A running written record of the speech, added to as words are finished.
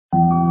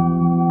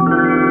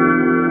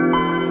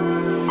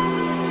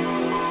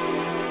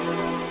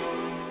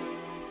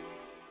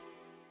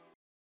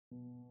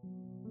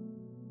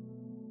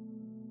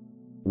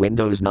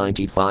Windows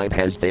 95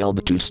 has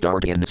failed to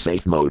start in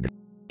safe mode.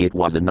 It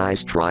was a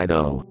nice try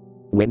though.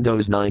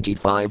 Windows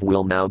 95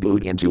 will now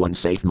boot into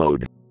unsafe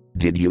mode.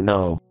 Did you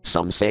know,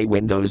 some say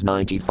Windows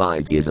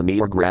 95 is a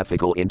mere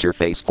graphical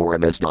interface for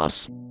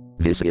MS-DOS.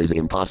 This is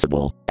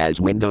impossible, as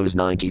Windows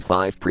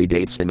 95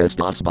 predates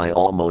MS-DOS by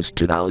almost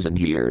 2,000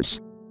 years.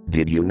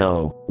 Did you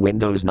know,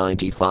 Windows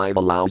 95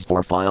 allows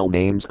for file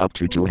names up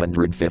to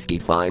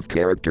 255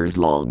 characters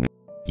long.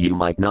 You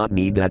might not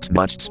need that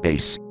much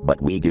space,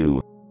 but we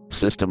do.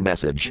 System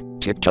message,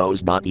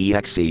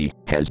 tiptoes.exe,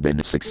 has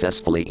been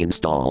successfully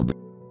installed.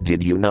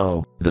 Did you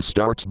know, the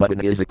Start button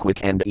is a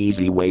quick and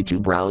easy way to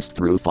browse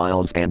through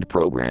files and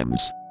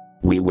programs.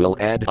 We will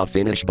add a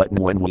Finish button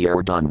when we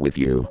are done with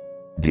you.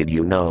 Did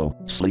you know,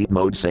 sleep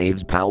mode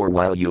saves power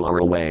while you are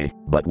away,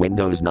 but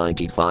Windows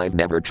 95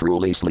 never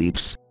truly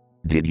sleeps?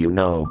 Did you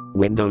know,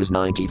 Windows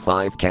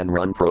 95 can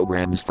run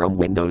programs from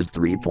Windows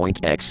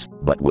 3.x,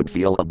 but would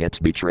feel a bit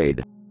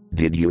betrayed?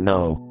 Did you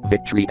know,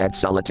 Victory at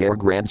Solitaire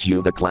grants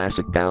you the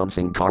classic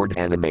bouncing card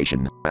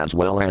animation, as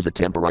well as a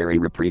temporary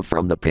reprieve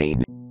from the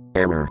pain?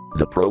 Error,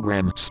 the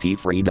program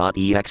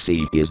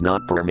skifree.exe is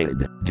not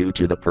permitted, due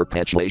to the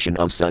perpetuation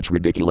of such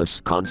ridiculous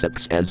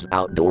concepts as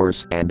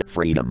outdoors and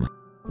freedom.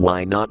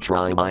 Why not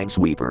try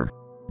Minesweeper?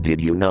 Did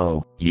you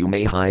know, you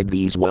may hide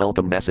these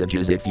welcome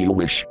messages if you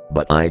wish,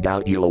 but I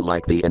doubt you'll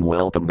like the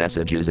unwelcome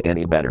messages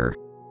any better.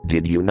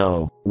 Did you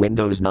know,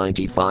 Windows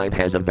 95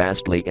 has a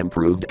vastly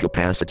improved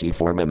capacity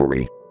for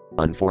memory?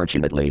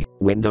 Unfortunately,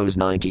 Windows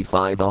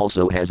 95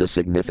 also has a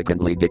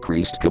significantly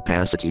decreased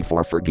capacity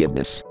for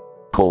forgiveness.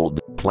 Cold,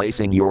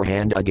 placing your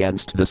hand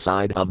against the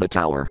side of the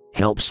tower,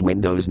 helps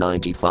Windows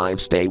 95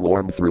 stay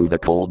warm through the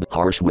cold,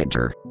 harsh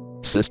winter.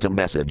 System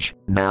message,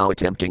 now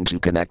attempting to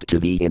connect to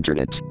the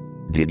internet.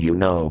 Did you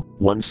know,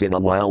 once in a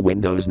while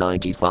Windows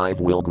 95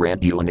 will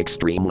grant you an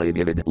extremely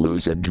vivid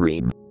lucid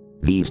dream?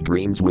 These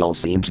dreams will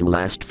seem to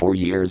last for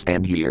years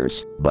and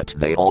years, but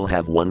they all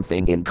have one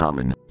thing in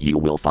common: you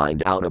will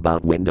find out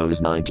about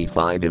Windows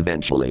 95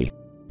 eventually.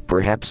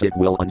 Perhaps it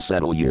will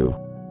unsettle you.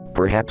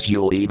 Perhaps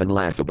you'll even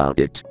laugh about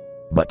it.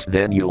 But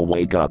then you'll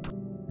wake up.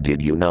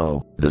 Did you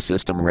know, the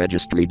system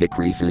registry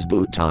decreases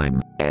boot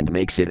time, and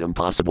makes it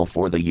impossible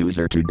for the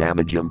user to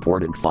damage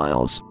important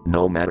files,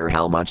 no matter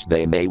how much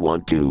they may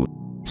want to?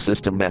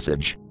 System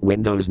message,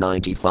 Windows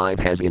 95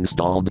 has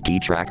installed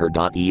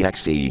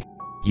ttracker.exe.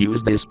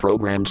 Use this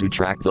program to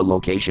track the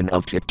location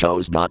of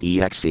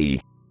tiptoes.exe.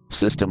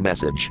 System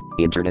message,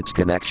 internet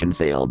connection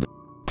failed.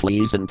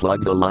 Please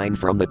unplug the line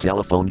from the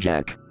telephone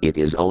jack, it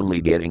is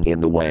only getting in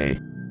the way.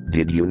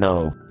 Did you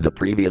know, the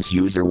previous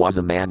user was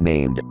a man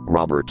named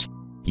Robert?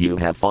 You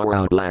have far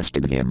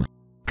outlasted him.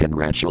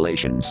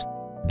 Congratulations.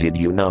 Did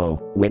you know,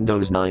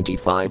 Windows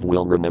 95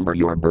 will remember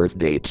your birth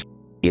date?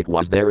 It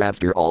was there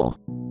after all.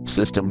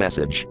 System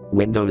message,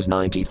 Windows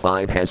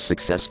 95 has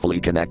successfully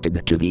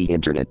connected to the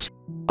internet.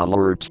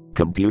 Alert,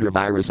 computer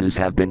viruses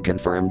have been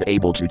confirmed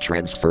able to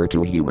transfer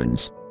to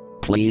humans.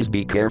 Please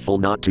be careful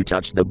not to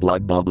touch the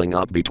blood bubbling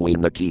up between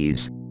the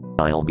keys.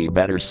 I'll be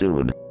better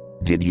soon.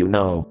 Did you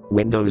know,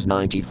 Windows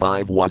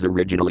 95 was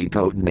originally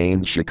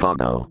codenamed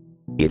Chicago?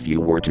 If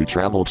you were to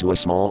travel to a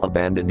small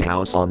abandoned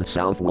house on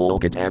South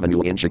Wolcott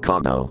Avenue in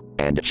Chicago,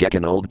 and check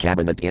an old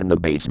cabinet in the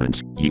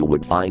basement, you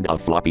would find a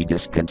floppy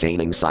disk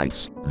containing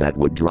sites that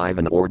would drive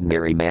an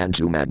ordinary man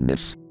to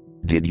madness.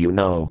 Did you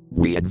know,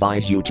 we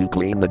advise you to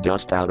clean the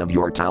dust out of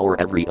your tower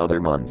every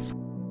other month.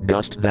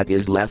 Dust that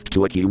is left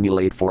to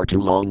accumulate for too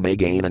long may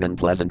gain an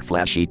unpleasant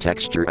flashy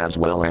texture as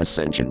well as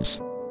sentience.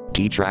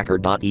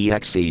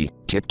 ttracker.exe,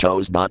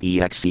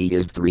 tiptoes.exe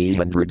is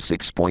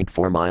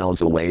 306.4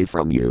 miles away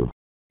from you.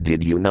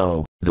 Did you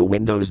know, the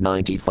Windows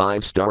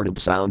 95 startup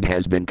sound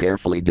has been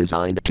carefully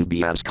designed to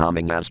be as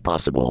calming as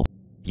possible?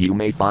 You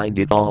may find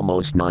it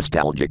almost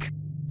nostalgic.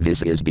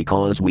 This is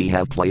because we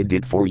have played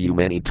it for you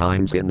many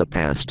times in the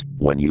past,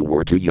 when you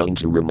were too young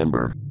to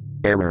remember.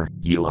 Error,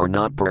 you are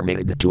not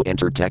permitted to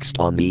enter text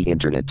on the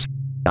internet.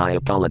 I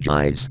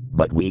apologize,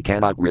 but we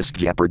cannot risk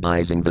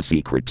jeopardizing the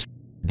secret.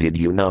 Did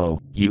you know,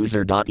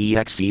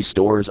 user.exe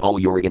stores all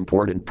your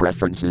important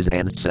preferences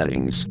and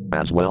settings,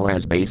 as well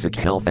as basic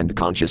health and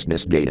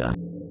consciousness data?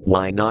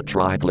 Why not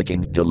try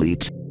clicking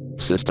delete?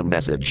 System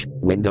message,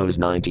 Windows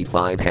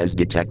 95 has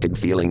detected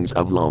feelings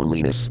of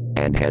loneliness,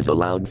 and has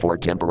allowed for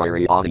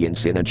temporary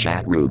audience in a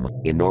chat room,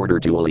 in order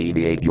to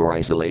alleviate your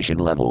isolation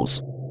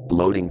levels.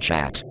 Loading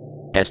chat.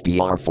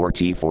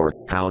 SDR44,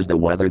 how's the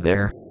weather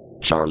there?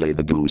 Charlie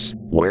the Goose,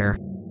 where?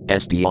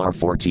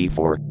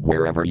 SDR44,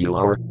 wherever you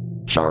are?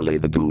 Charlie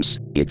the Goose,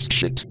 it's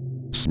shit.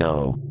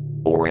 Snow.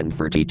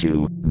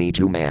 Oren32, me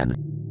too man.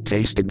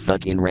 Tasted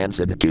fucking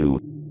rancid too.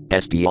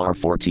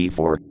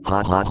 SDR44,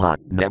 ha ha ha,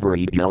 never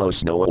eat yellow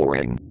snow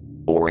Oren.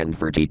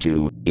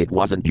 Oren32, it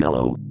wasn't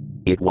yellow.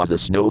 It was a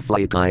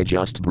snowflake, I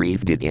just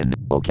breathed it in,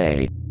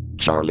 okay?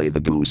 Charlie the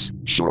Goose,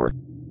 sure.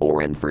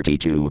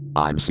 Oren32,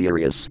 I'm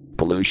serious,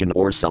 pollution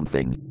or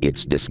something,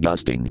 it's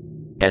disgusting.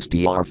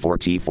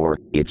 SDR44,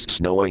 it's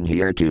snowing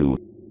here too.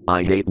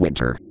 I hate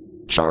winter.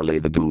 Charlie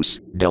the Goose,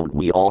 don't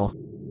we all?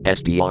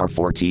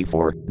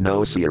 SDR44,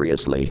 no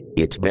seriously,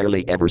 it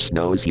barely ever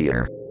snows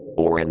here.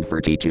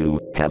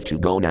 Oren32, have to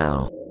go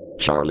now.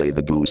 Charlie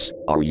the Goose,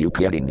 are you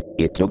kidding?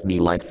 It took me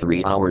like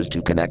 3 hours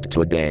to connect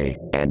today,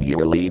 and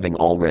you're leaving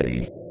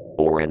already.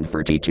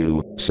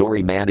 Oren32,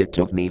 sorry man, it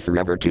took me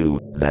forever too,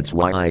 that's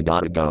why I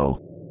gotta go.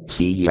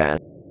 See ya.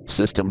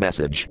 System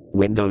message,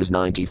 Windows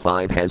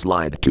 95 has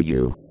lied to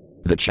you.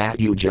 The chat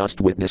you just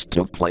witnessed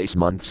took place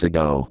months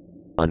ago.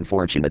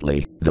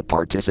 Unfortunately, the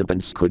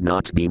participants could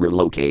not be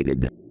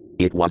relocated.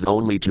 It was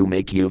only to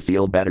make you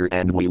feel better,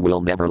 and we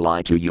will never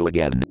lie to you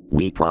again,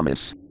 we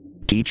promise.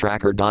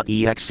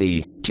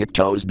 ttracker.exe,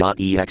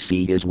 tiptoes.exe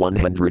is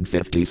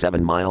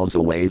 157 miles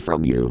away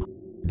from you.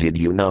 Did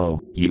you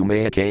know, you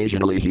may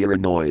occasionally hear a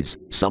noise,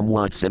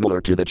 somewhat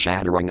similar to the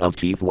chattering of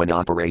teeth when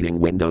operating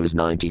Windows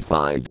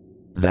 95.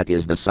 That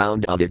is the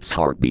sound of its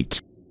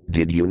heartbeat.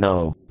 Did you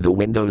know, the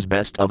Windows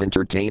Best of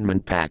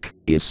Entertainment Pack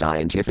is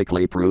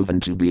scientifically proven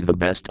to be the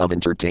best of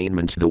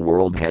entertainment the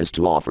world has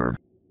to offer?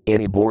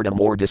 Any boredom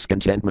or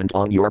discontentment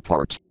on your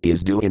part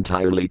is due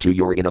entirely to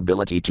your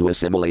inability to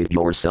assimilate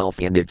yourself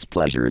in its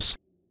pleasures.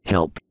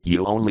 Help,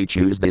 you only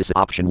choose this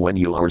option when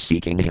you are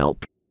seeking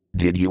help.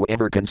 Did you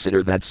ever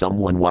consider that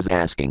someone was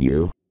asking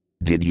you?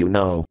 Did you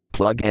know,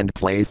 plug and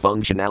play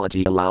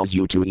functionality allows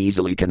you to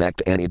easily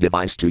connect any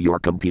device to your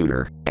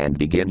computer and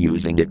begin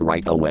using it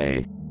right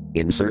away?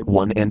 Insert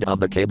one end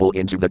of the cable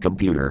into the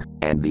computer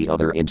and the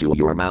other into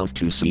your mouth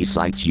to see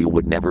sights you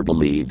would never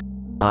believe.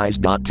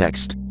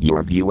 Eyes.text,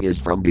 your view is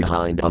from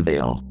behind a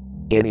veil.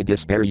 Any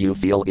despair you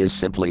feel is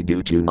simply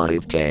due to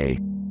naivete.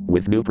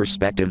 With new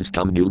perspectives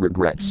come new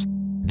regrets.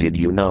 Did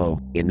you know,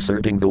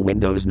 inserting the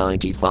Windows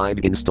 95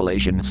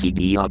 installation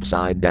CD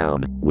upside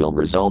down will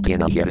result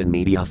in a hidden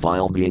media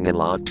file being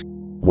unlocked?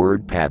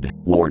 WordPad,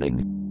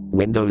 warning.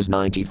 Windows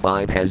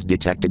 95 has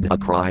detected a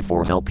cry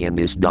for help in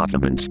this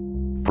document.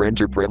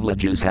 Printer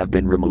privileges have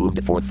been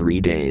removed for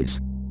 3 days.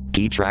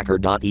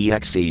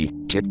 ttracker.exe,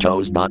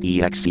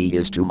 tiptoes.exe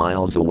is 2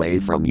 miles away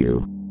from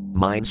you.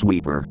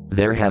 Minesweeper,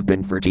 there have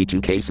been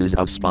 32 cases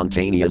of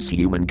spontaneous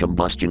human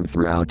combustion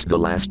throughout the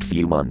last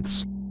few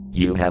months.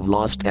 You have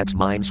lost at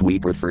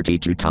Minesweeper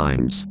 32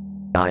 times.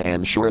 I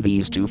am sure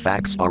these two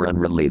facts are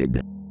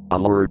unrelated.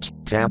 Alert,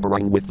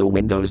 tampering with the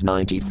Windows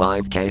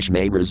 95 cache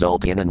may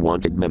result in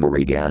unwanted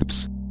memory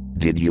gaps.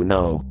 Did you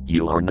know,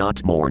 you are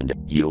not mourned,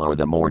 you are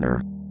the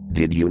mourner.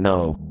 Did you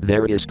know,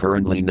 there is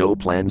currently no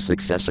planned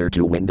successor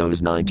to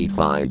Windows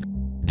 95?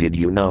 Did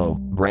you know,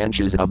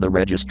 branches of the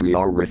registry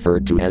are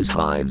referred to as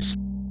hives?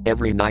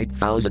 Every night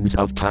thousands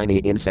of tiny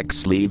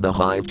insects leave the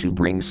hive to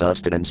bring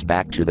sustenance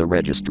back to the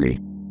registry.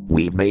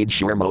 We've made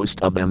sure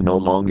most of them no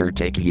longer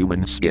take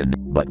human skin,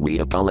 but we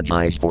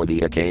apologize for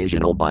the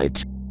occasional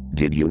bite.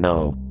 Did you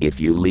know,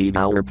 if you leave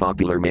our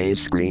popular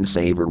Maze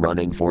screensaver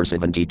running for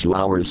 72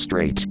 hours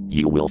straight,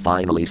 you will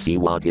finally see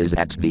what is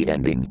at the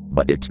ending,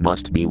 but it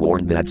must be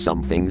warned that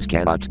some things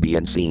cannot be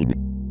unseen.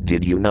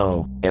 Did you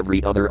know,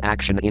 every other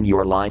action in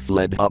your life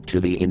led up to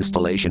the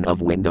installation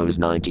of Windows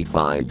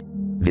 95?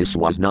 This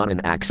was not an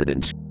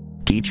accident.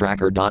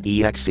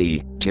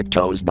 ttracker.exe,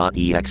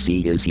 tiptoes.exe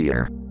is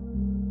here.